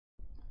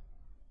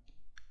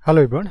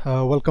Hello everyone,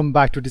 welcome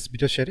back to this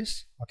video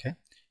series. Okay,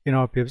 in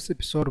our previous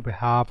episode we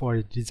have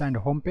already designed the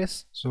home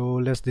page, so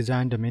let's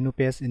design the menu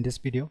page in this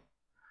video.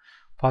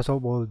 First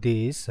of all,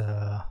 this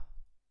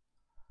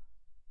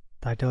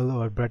title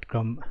or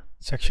breadcrumb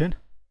section.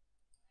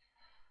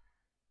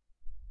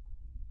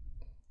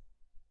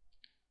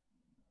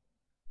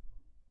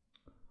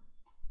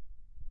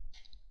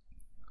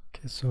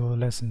 Okay, so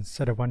let's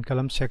insert a one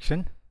column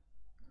section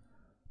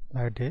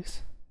like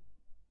this,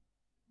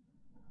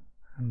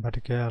 and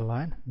vertical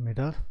line,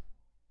 middle,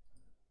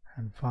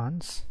 and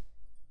fonts.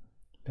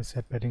 Let's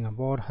set padding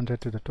about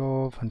 100 to the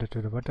top, 100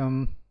 to the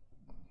bottom.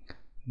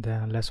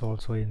 Then let's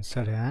also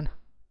insert an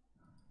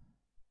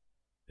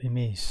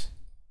image.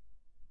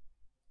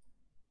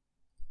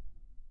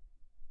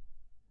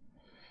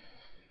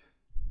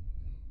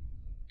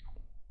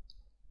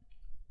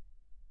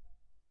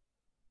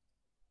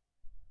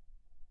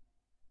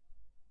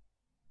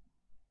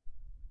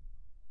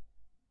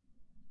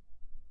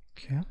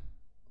 Okay,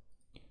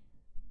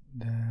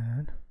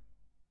 then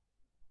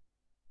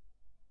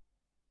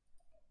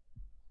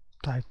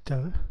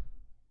title.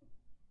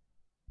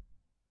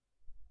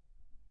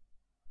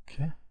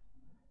 Okay,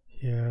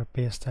 here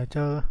paste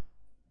title,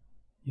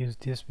 use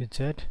this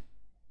widget,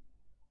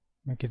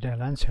 make it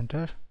align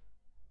center,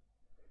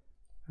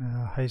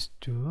 height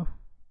 2,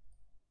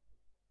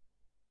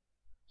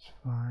 it's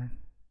fine,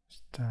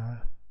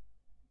 style.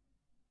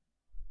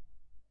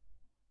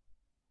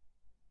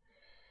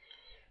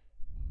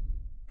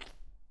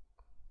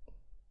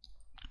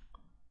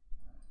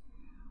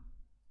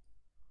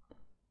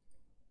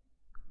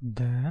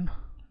 Then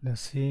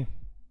let's see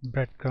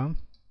breadcrumb.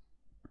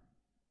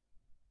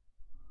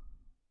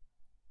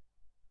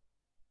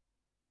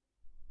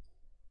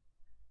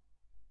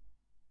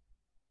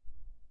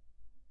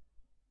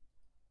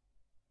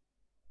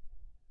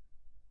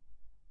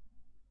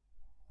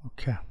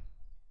 Okay,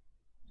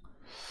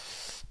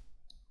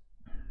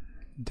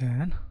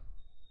 then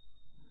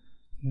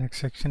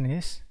next section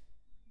is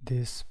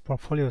this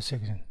portfolio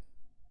section.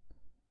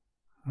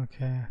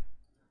 Okay,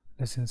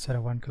 let's insert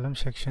a one column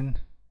section.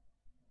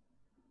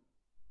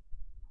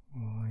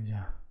 Oh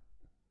yeah,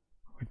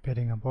 with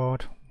padding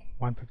about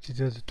 150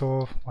 to the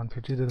top,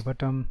 150 to the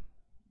bottom.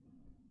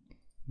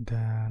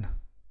 Then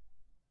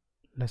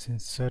let's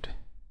insert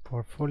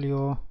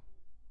portfolio.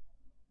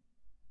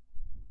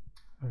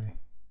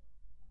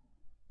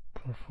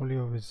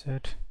 Portfolio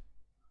widget.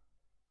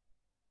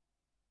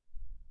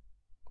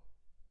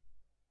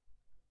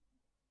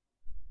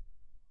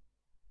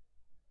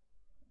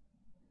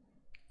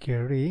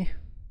 Query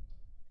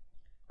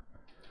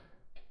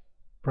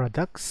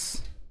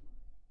products.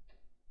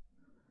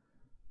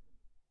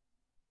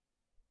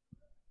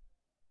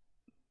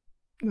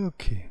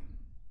 Okay,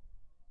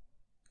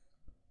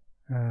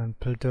 and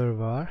filter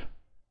bar,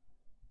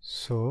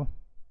 so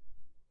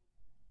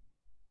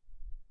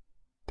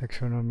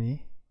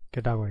taxonomy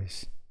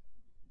categories.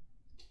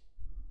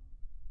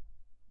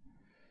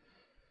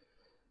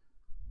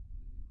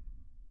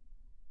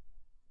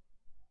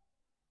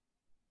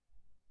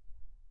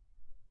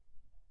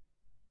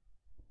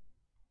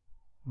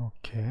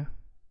 Okay,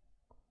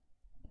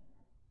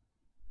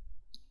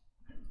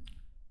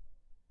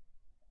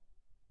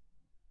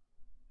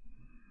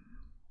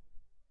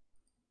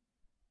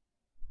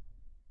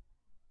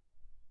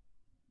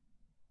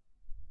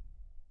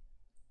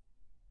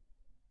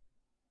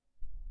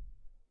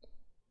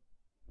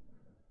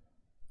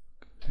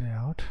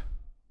 layout,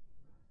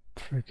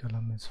 3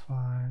 column is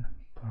fine,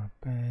 per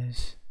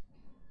page,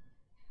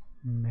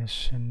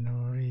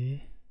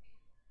 machinery.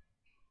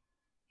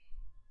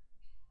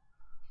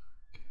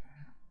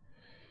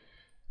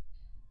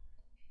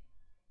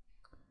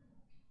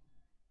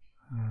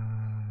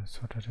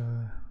 So that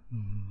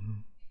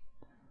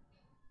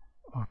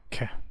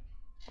okay,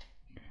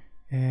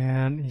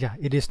 and yeah,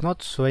 it is not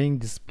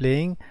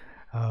displaying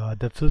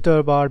the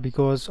filter bar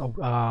because of,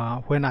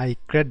 when I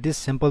create this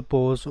simple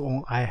post,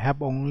 I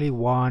have only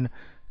one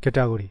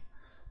category,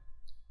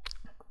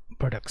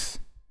 products.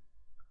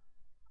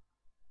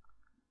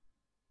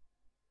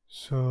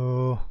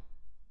 So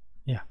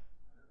yeah,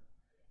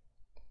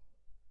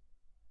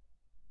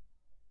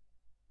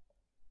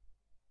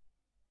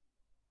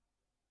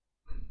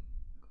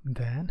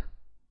 then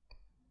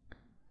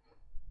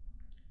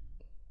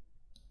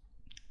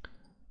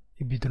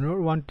if you do not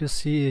want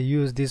to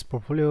use this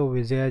portfolio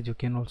widget, you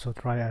can also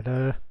try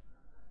other.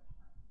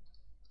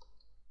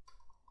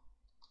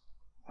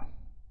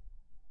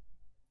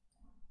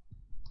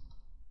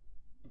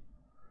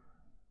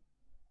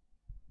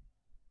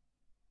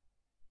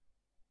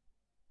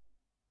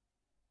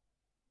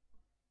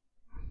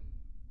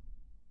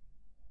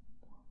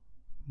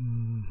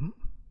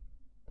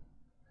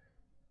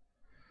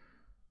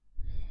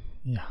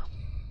 Yeah,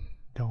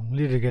 the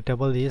only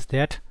regrettable is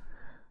that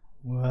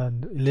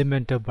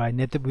Elementor by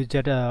native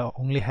widget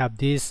only have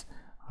this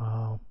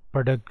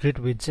product grid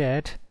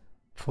widget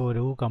for the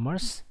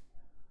WooCommerce.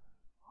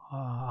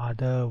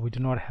 We do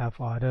not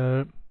have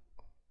other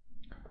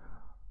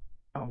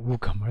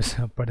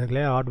WooCommerce product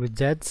layout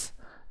widgets.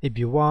 If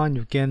you want,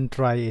 you can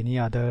try any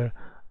other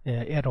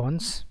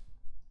add-ons.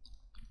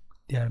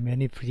 There are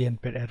many free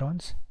and paid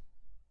add-ons.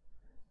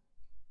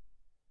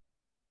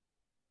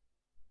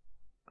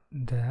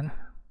 Then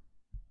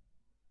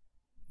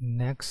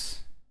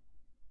next,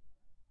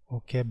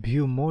 okay,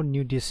 view more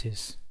new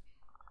dishes.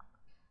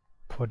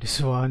 For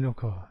this one,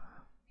 okay.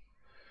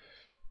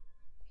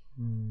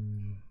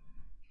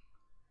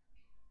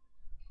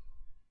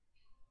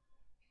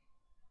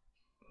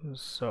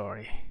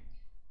 Sorry,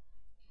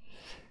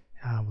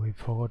 we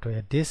forgot to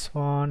add this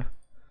one.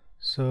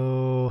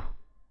 So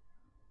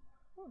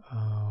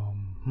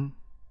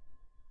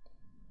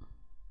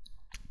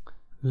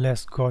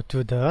let's go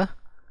to the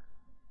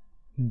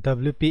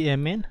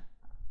WPMN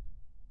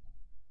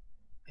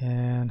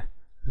and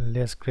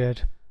let's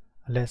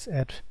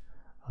add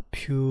a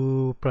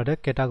few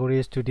product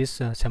categories to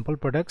this sample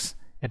products.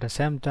 At the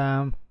same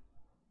time,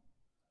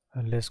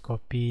 let's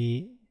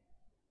copy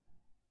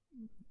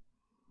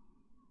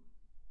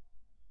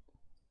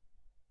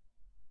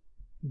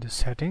the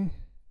setting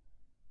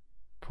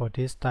for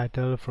this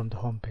title from the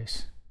home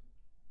page.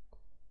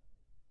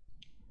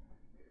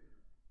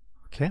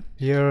 Okay,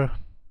 here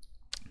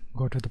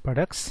go to the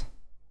products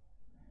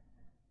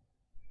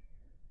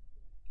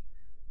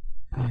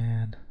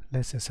and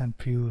let's assign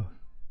few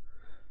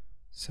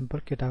simple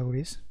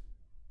categories.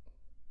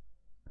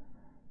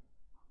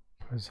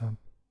 For example,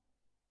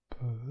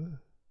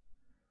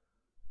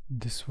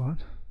 this one,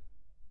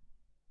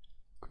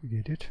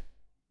 create it,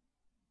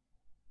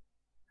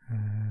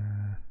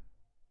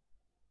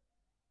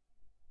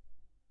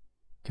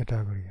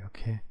 category.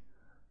 Okay,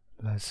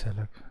 let's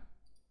select.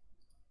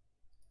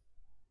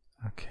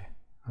 Okay,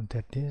 and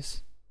that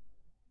is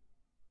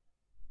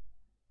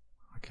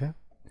okay.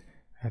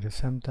 At the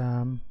same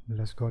time,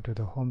 let's go to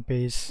the home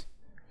page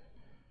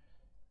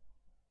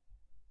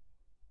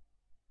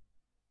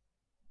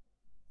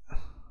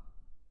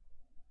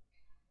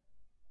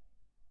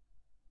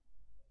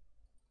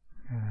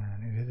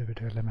and it is a bit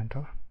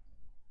Elementor.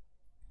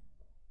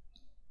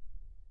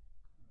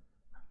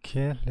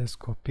 Okay, let's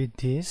copy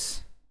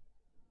this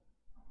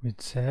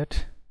with Z,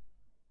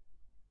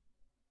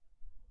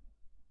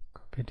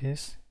 copy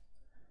this,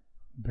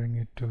 bring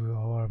it to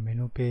our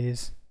menu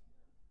page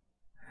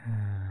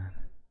and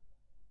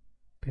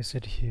paste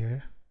it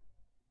here.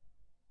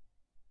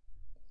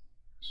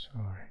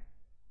 Sorry,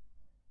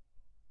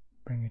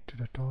 bring it to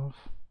the top.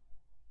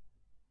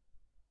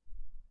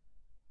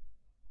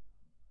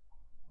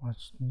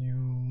 What's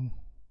new?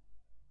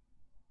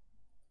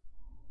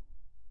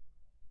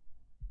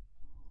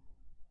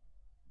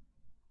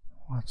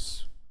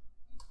 What's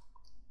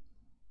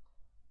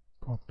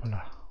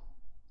popular?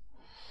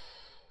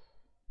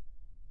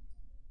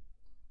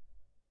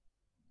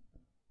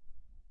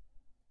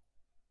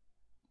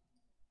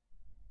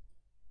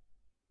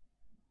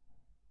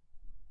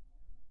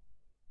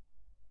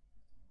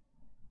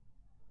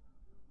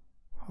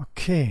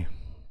 Okay,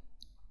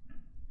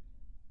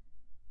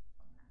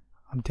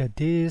 update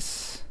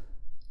this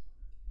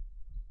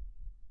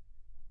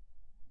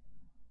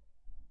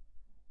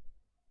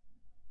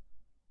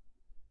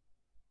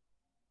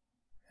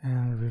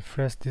and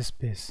refresh this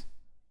page.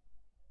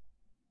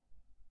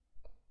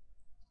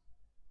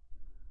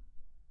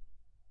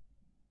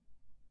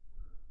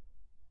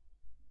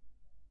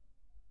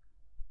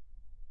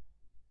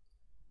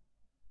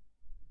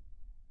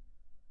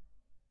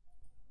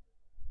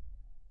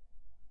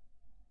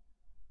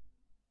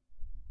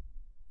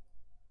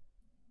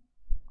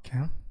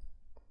 Okay,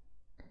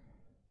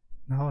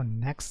 now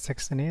next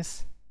section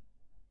is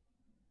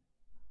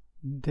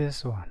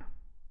this one.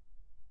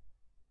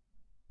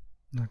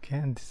 Okay,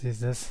 and this is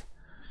just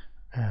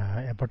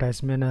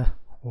advertisement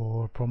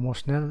or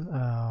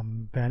promotional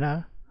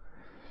banner.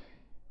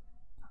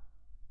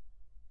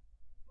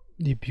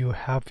 If you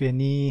have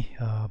any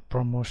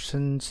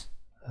promotions,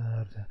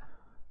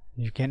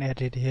 you can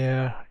add it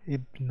here.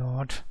 If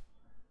not,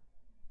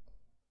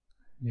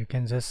 you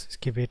can just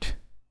skip it.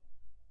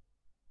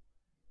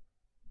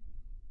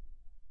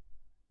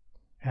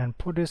 And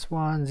for this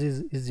one,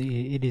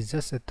 it is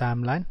just a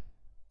timeline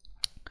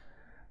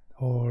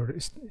or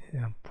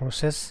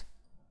process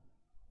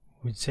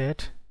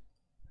widget.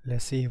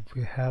 Let's see if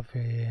we have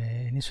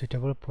any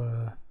suitable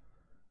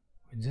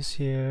with this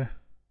here.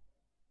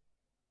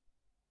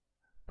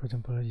 For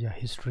example, yeah,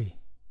 history.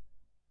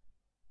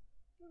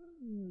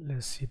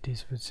 Let's see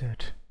this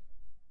widget.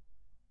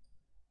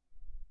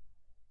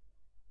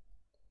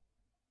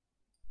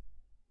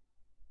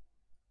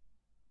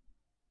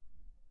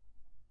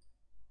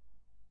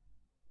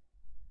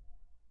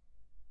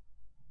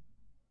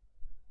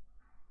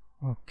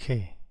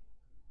 Okay,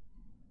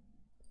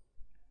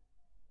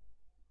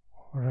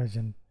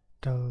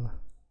 horizontal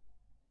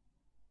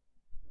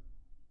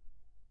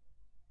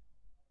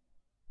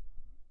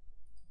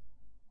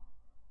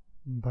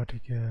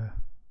vertical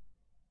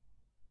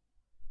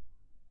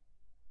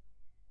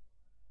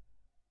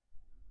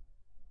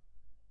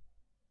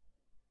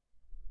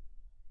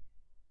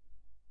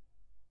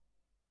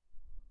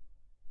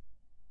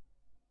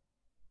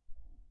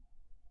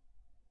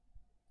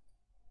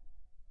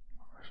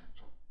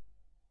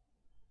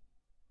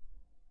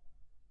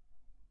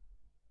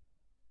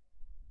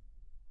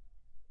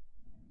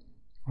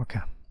Okay,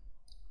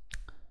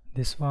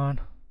 this one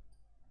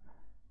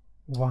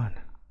 1.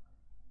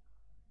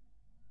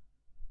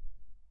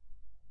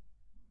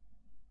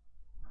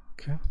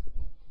 Okay,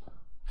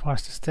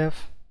 first step,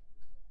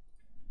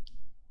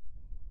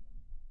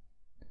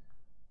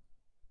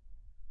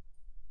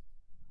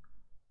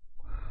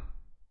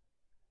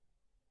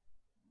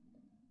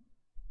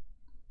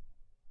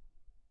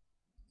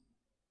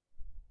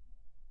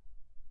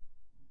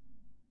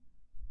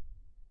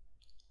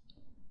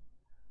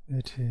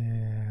 it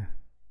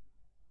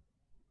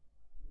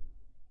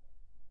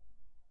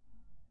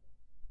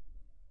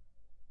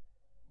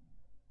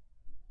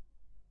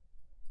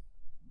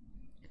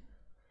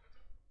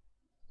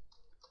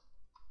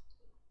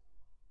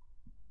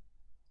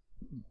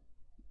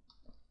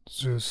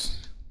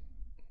choose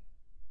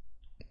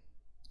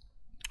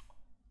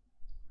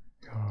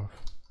your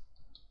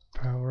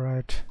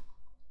favorite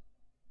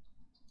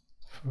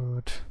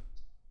food.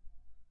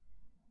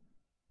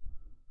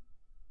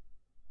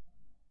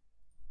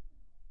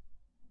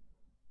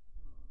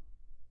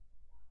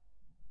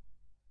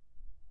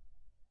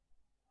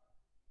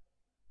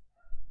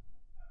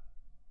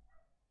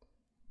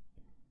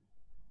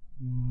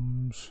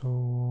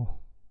 So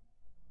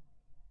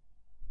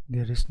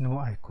there is no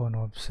icon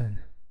option.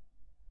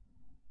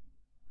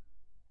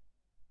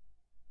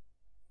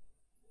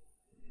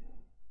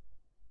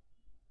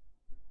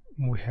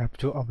 We have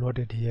to upload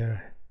it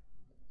here,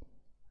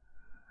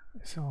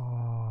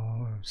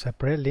 so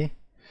separately.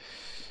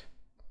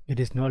 It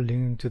is not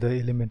linked to the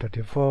Elementor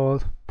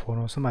default for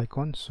awesome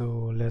icon,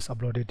 so let's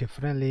upload it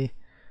differently.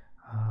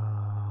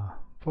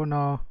 For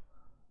now,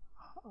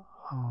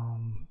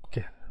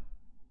 okay,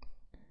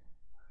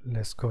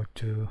 let's go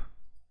to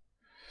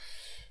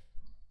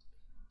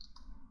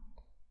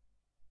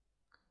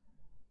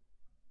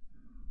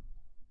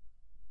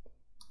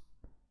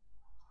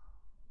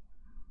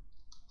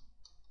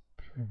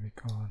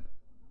Favicon.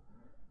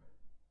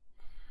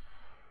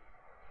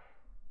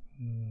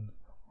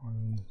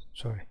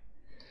 Sorry,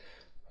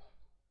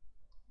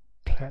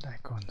 plat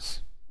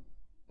icons.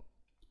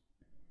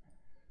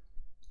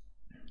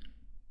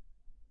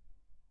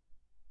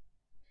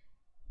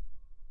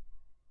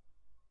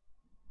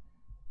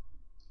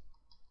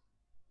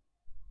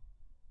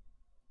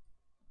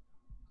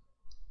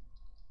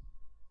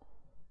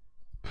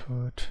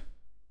 Put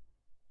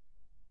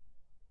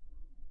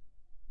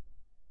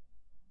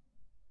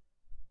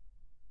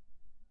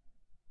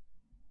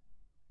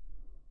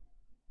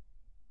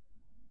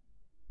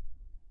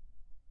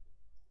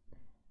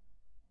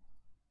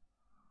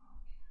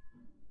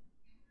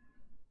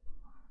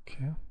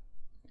okay,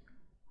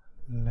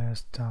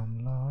 let's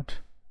download.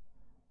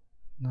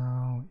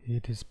 Now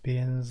it is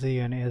PNG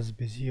and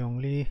SVG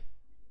only,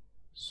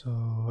 so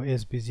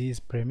SVG is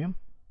premium,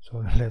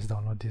 so let's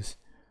download this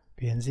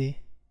PNG.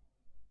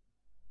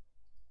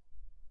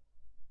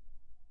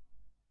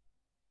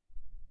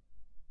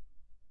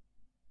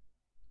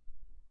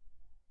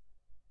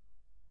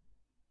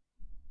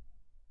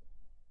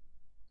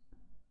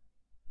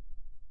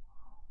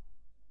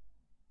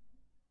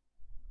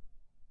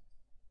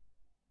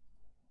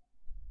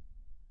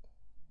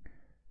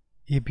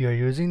 If you are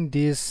using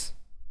this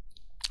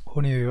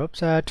on your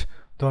website,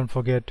 don't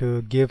forget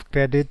to give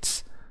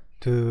credits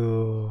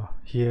to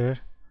here.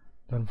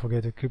 Don't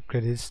forget to give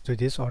credits to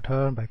this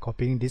author by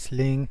copying this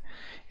link.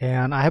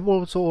 And I have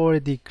also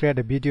already created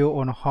a video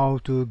on how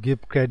to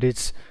give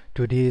credits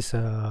to this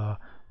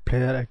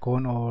player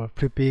icon or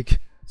pre-pick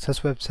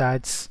such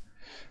websites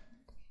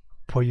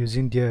for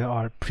using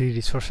their free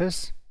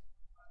resources.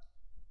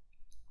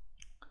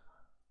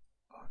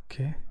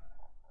 Okay,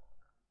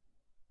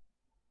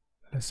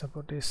 let's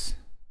support this.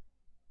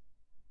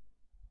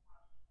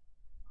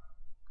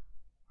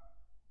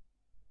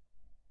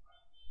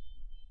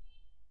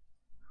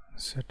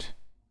 Set.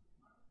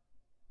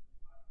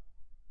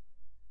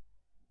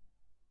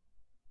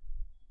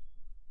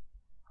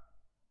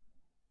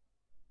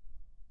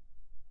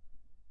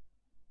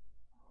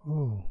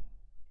 Oh,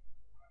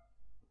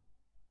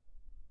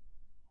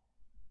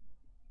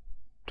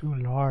 too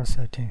large,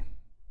 I think.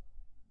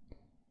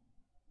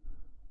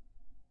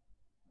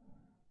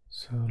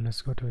 So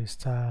let's go to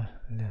style.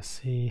 Let's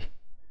see,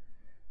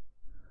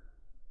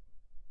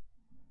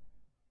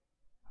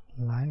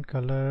 line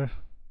color,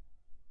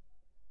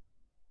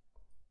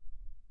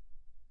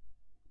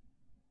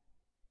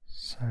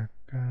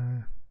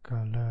 circle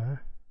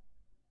color,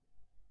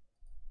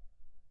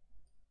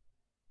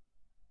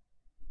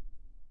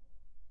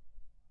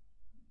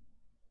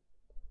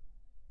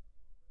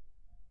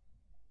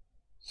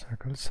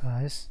 circle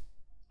size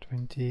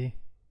 20.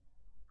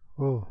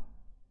 Oh,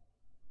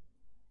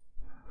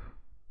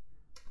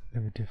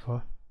 leave it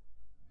default.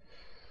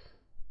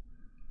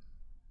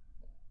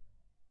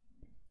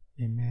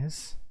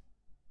 Image.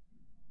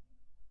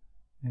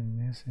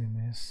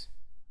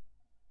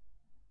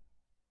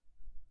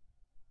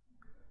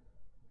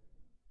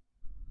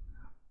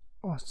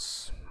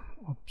 Oops.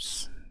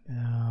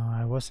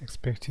 I was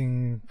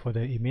expecting for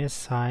the image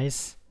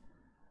size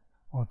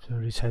of the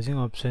resizing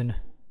option,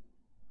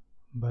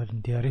 but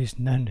there is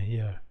none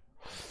here.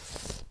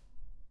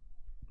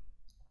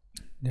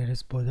 There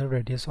is border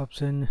radius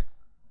option,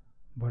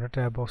 border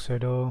type, box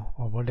shadow,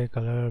 overlay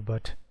color,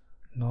 but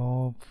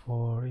no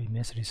for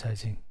image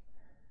resizing.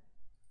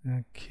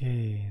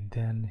 Okay,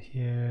 then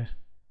here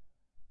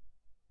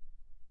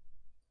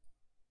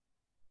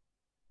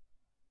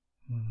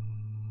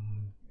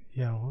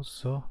here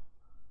also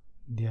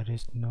there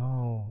is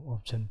no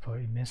option for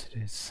image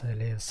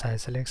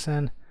size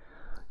selection.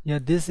 Yeah,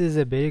 this is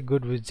a very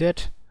good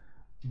widget,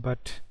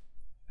 but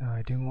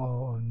I think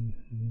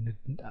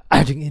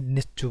I think it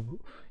needs to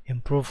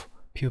improve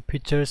few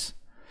features.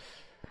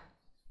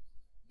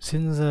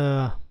 Since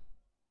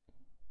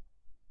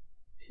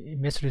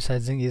image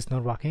resizing is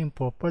not working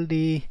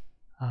properly,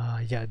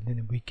 yeah,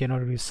 then we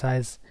cannot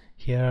resize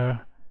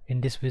here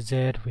in this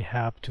widget. We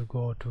have to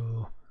go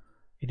to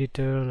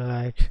editor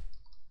like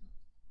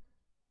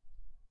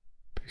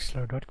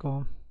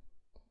pixlr.com.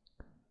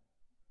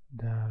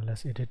 Then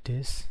let's edit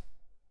this.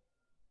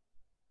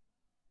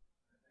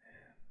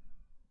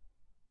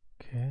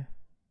 Okay,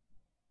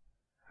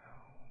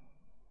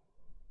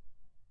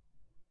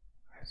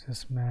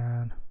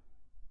 adjustment.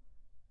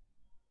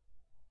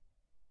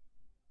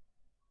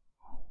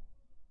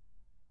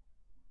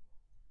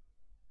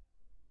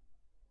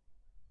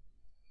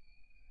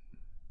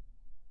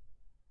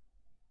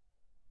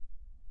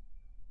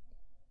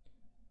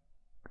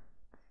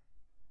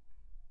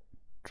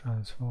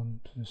 Transform,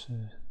 this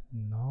is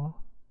no.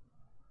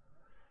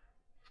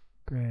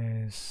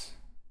 Base.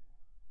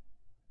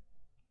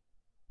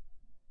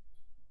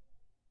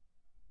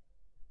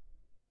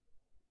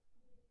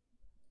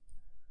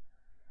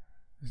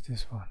 Is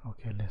this one?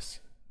 Okay, let's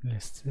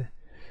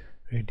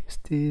reduce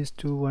this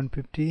to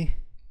 150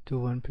 to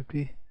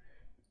 150.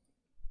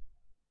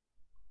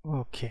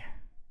 Okay,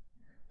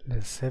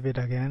 let's save it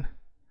again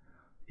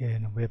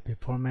in WebP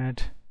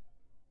format.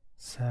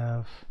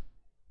 Save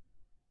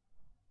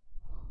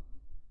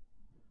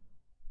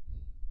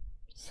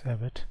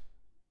it.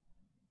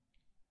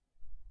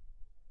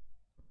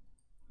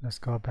 Let's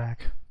go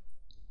back.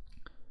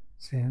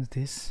 Since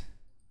this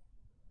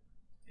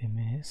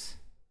image,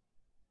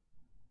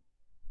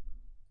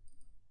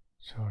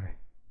 sorry,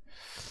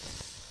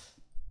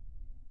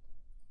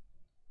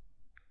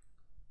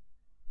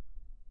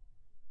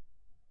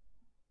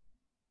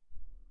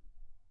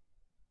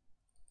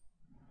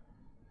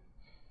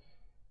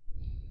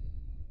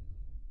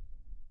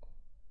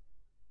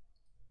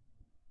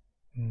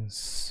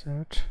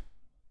 insert.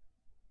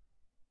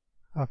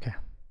 Okay,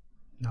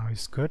 now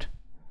it's good.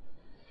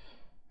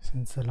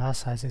 Since the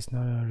last size is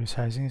not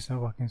resizing, is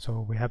not working,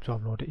 so we have to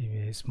upload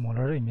a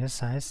smaller image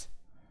size.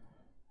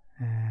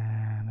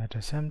 And at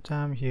the same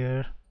time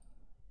here,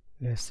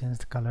 let's change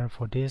the color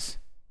for this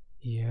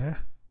here,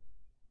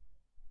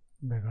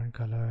 background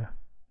color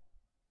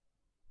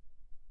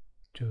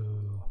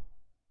to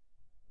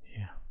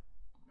here.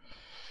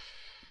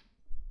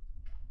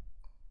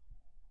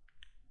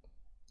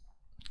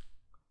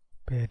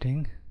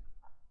 Padding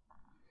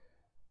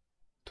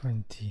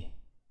 20.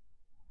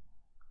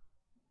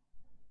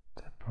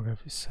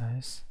 Typography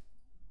size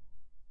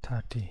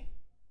 30.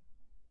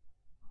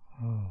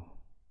 Oh.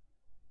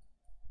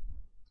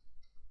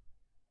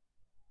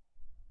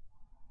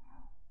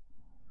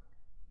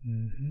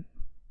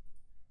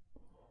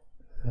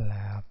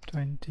 Left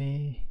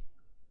 20,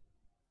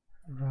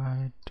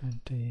 right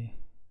 20.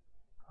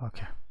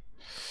 Okay,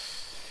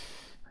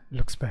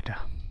 looks better.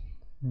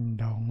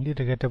 The only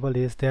regrettable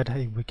is that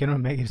we cannot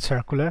make it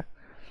circular.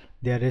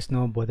 There is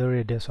no border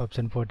radius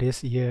option for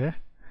this here,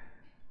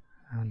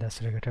 and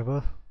that's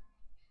regrettable.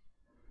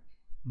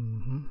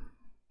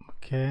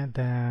 Okay,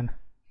 then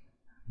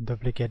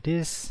duplicate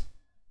this.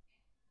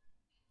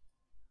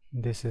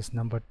 This is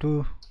number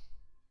 2.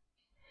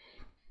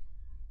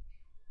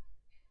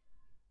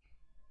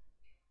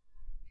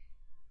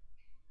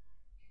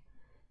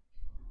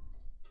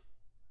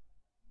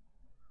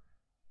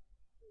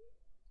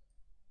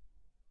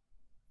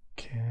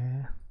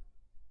 Okay,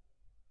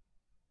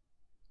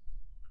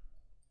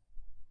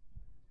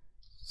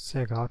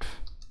 check out.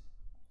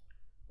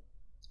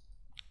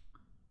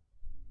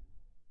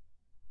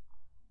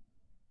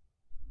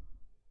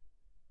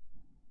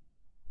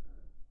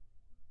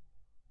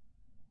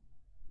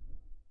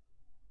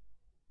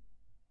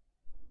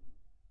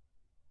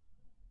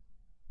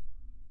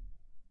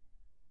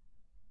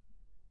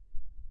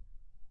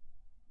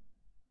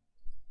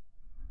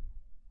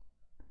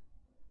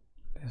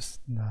 Let's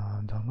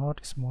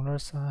download smaller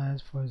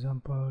size, for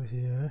example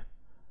here.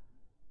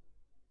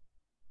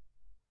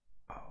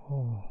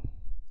 Oh,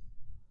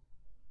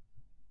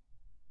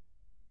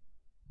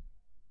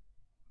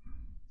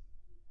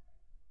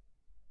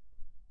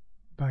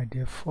 by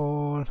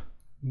default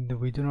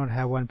we do not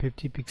have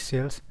 150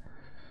 pixels,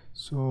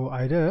 so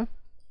either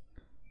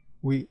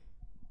we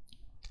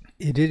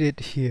edit it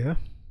here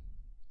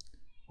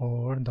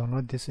or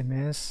download this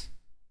image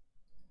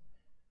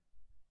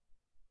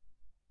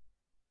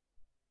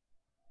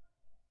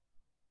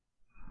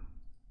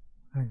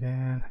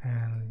again,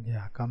 and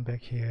yeah, come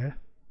back here,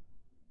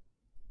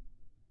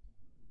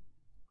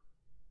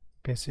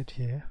 paste it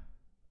here,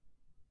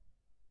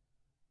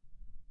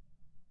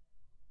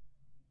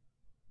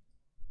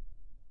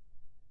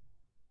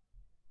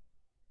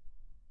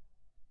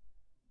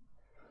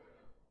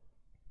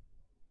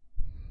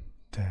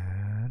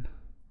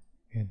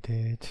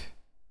 edit,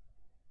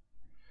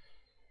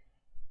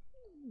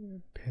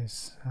 page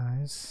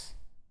size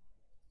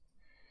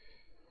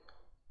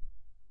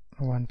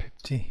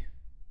 150,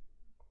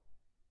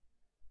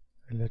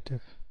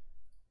 relative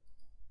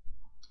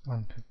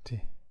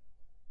 150.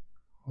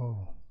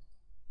 Oh,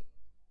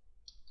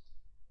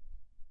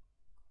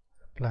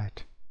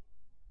 applied.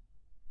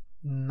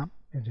 No,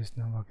 it is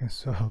not working.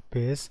 So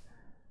page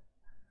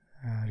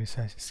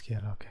resize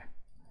scale. Okay,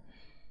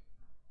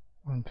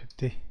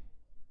 150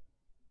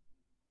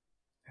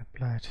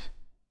 applied.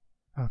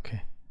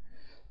 Okay,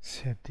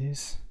 save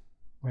this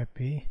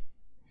webp,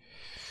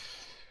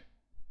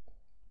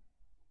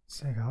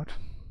 check out,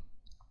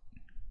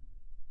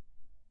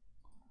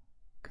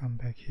 come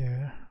back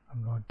here,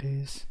 upload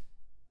this.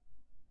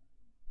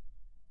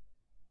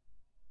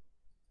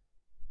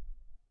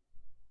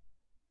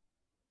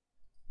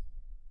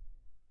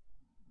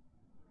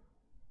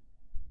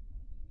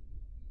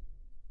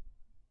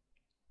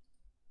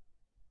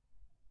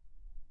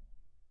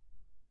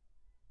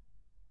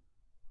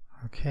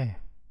 Okay,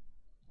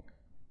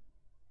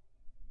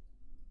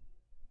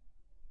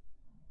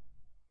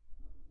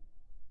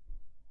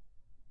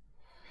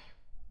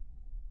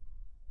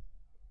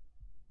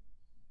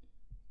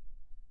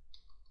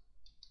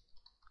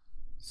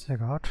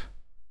 check out.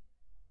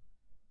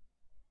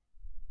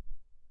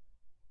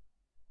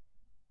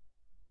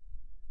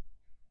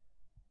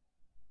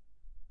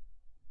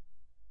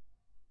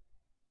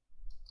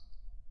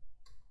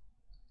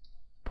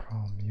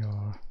 From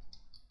your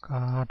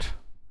card,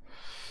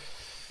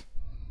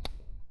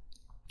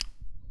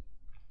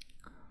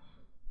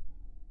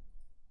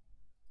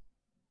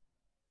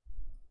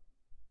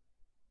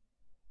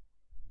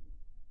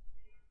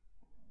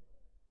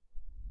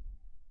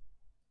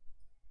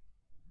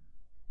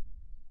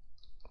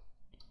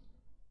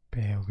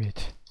 pay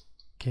with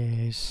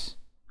cash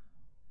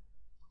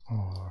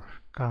or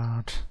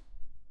card.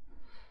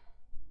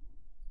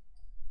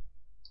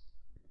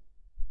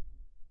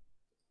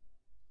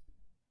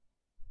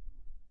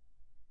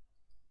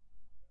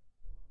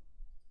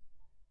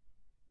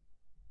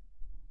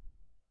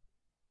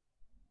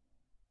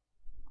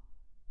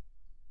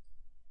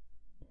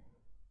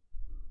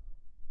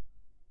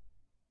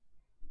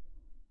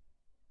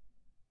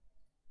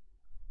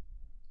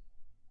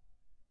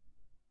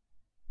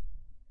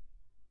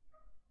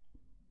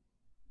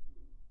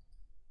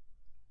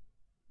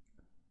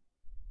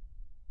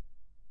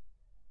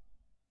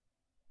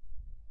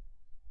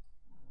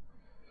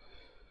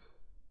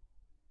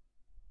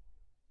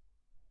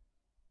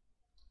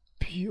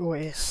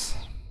 POS.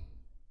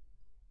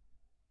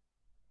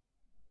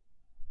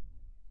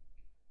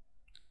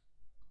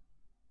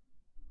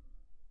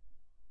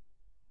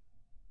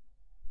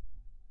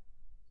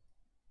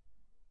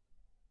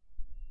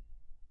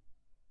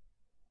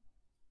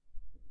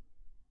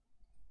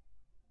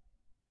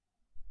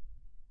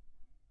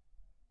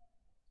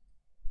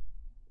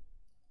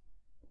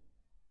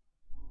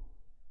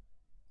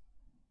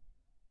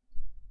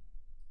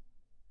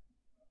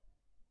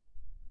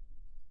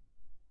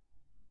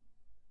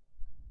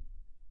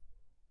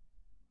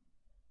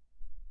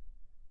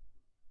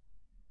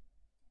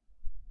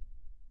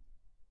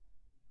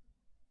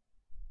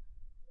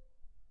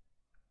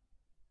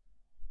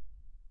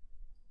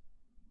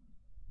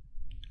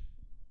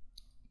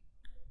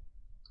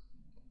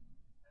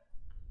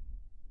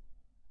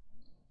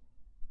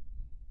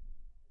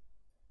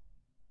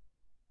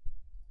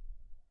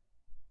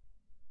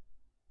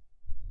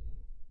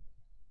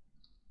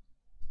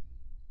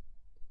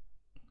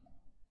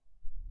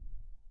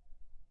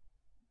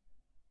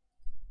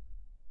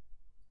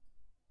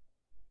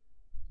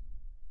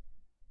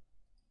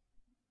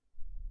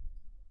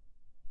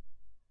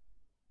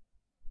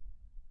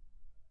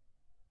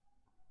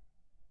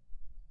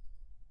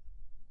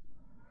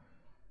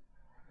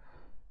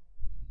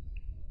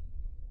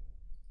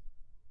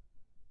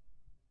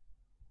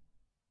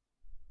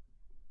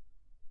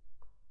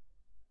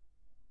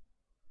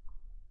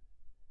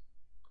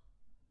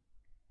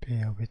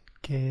 Pay with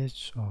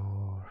cash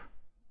or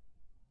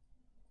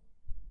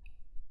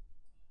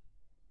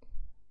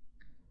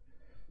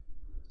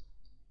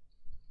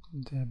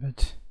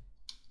debit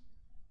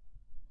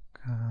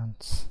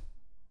cards.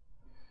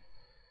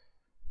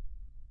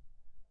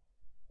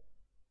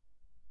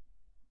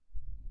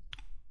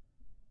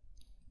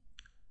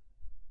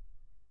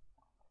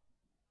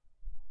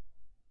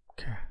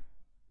 Okay,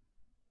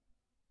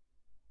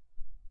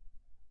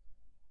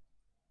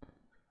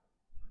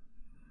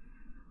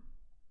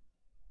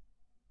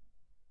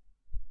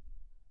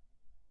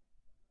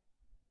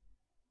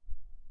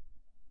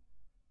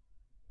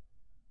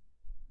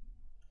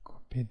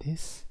 copy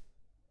this,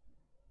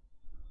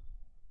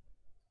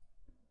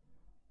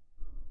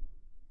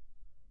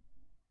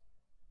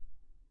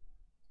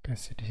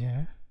 paste it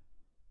here.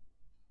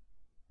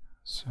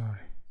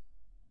 Sorry,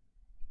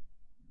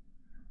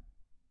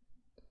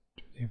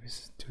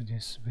 to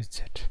this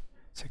widget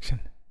section.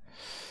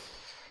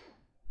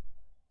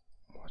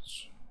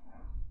 Watch.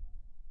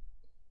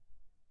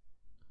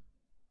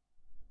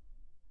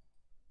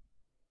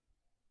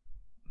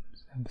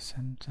 At the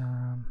same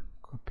time,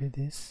 copy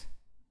this,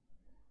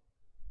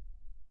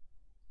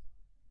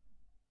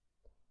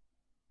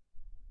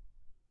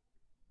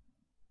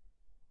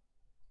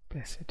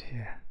 paste it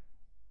here.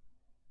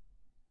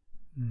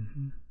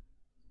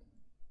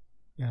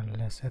 Yeah,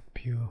 let's add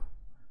view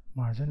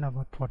margin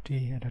about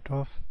 40 at the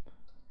top.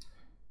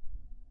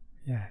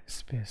 Yeah,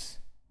 space.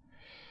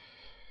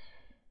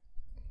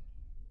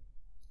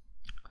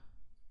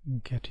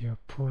 Get your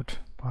put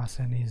pass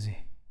and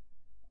easy.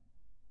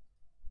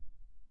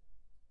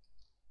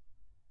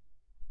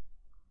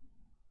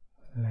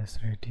 Let's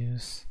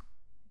reduce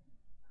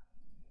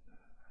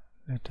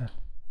little.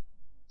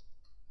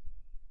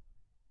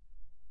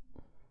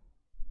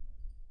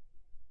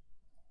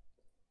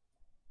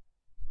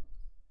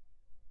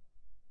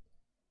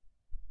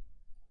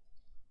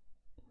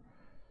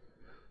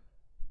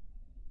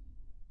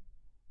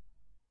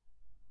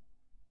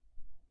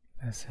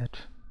 Let's add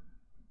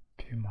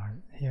few more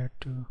here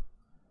to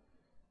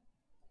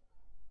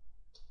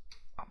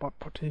about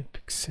 40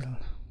 pixel.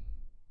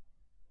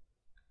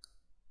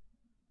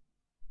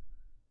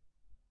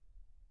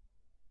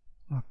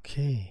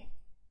 Okay.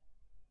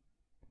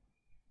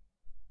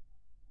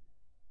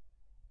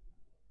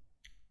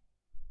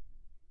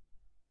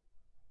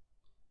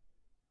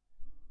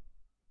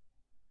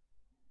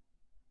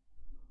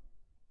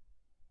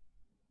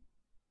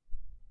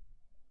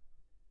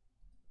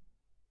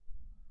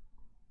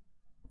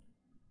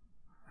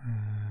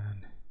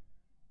 And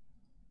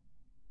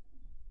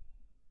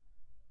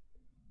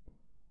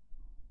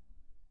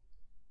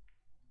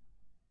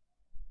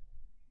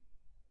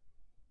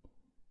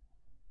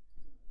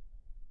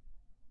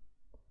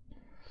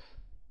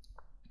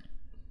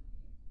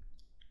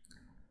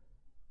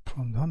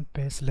from the home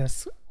page,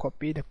 let's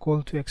copy the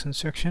call to action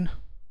section.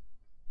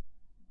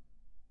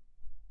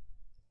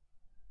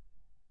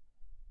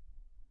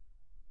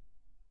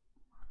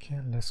 Okay,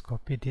 let's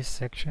copy this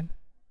section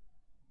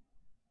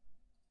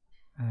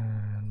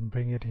and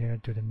bring it here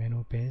to the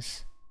menu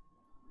page.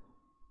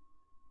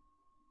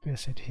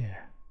 Paste it here.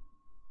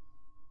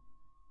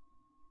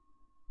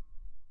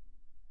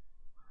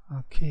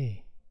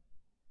 Okay.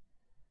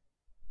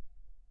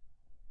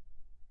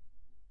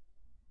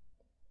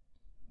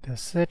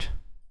 That's it.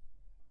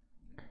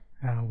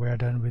 We're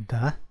done with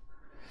the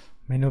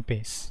menu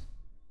page.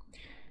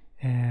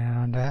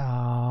 And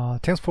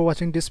thanks for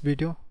watching this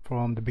video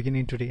from the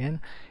beginning to the end,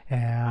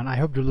 and I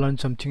hope you learned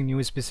something new,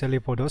 especially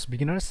for those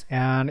beginners.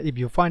 And if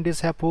you find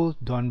this helpful,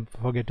 don't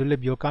forget to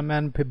leave your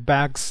comment,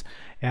 feedbacks,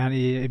 and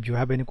if you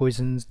have any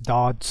questions,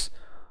 doubts,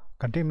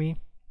 contact me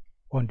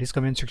on this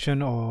comment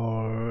section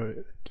or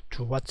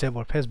through WhatsApp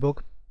or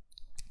Facebook.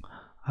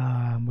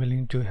 I'm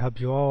willing to help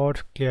you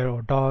out, clear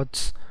your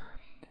doubts,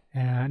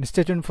 and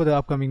stay tuned for the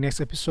upcoming next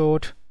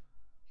episode.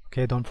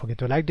 Okay, don't forget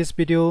to like this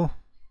video,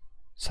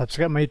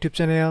 subscribe my YouTube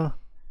channel,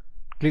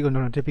 click on the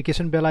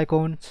notification bell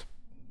icons.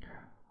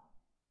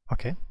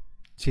 Okay,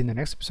 see you in the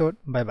next episode.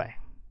 Bye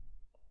bye.